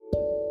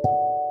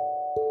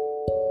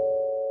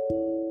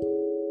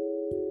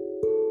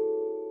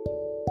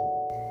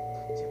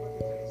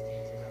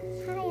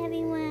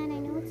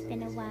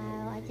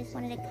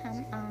just wanted to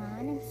come on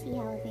and see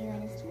how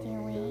everyone is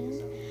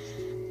doing.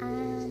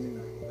 Um,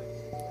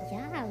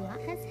 yeah, a lot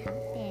has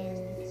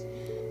happened,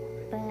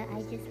 but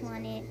I just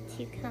wanted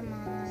to come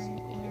on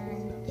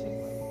and just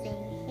say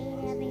hey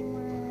to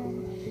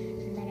everyone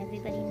and let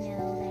everybody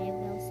know that I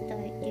will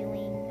start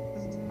doing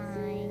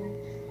my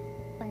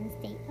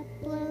Wednesday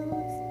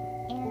uploads,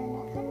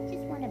 and kind of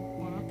just want to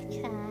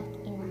backtrack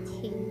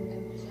into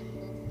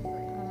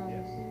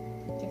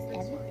just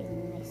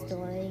everything, my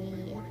story,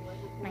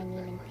 my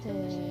name and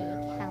pig,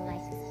 how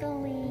life is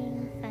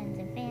going, friends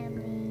and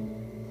family.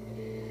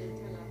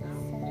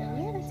 So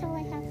yeah, that's all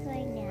I have for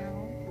right now.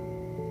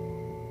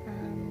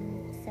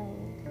 So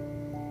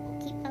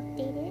keep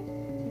updated,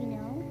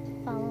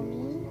 follow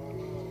me,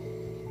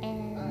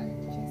 and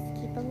just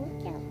keep a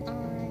lookout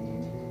on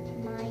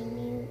my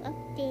new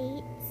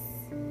updates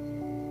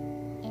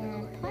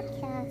and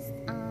podcast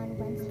on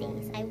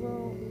Wednesdays. I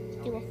will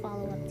do a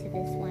follow up to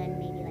this one,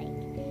 maybe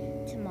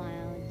like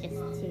tomorrow,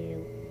 just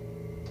to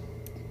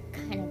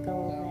kind of go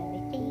over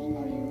everything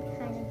and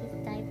kind of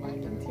just dive back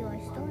into our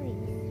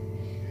stories.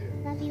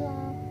 Love you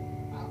all.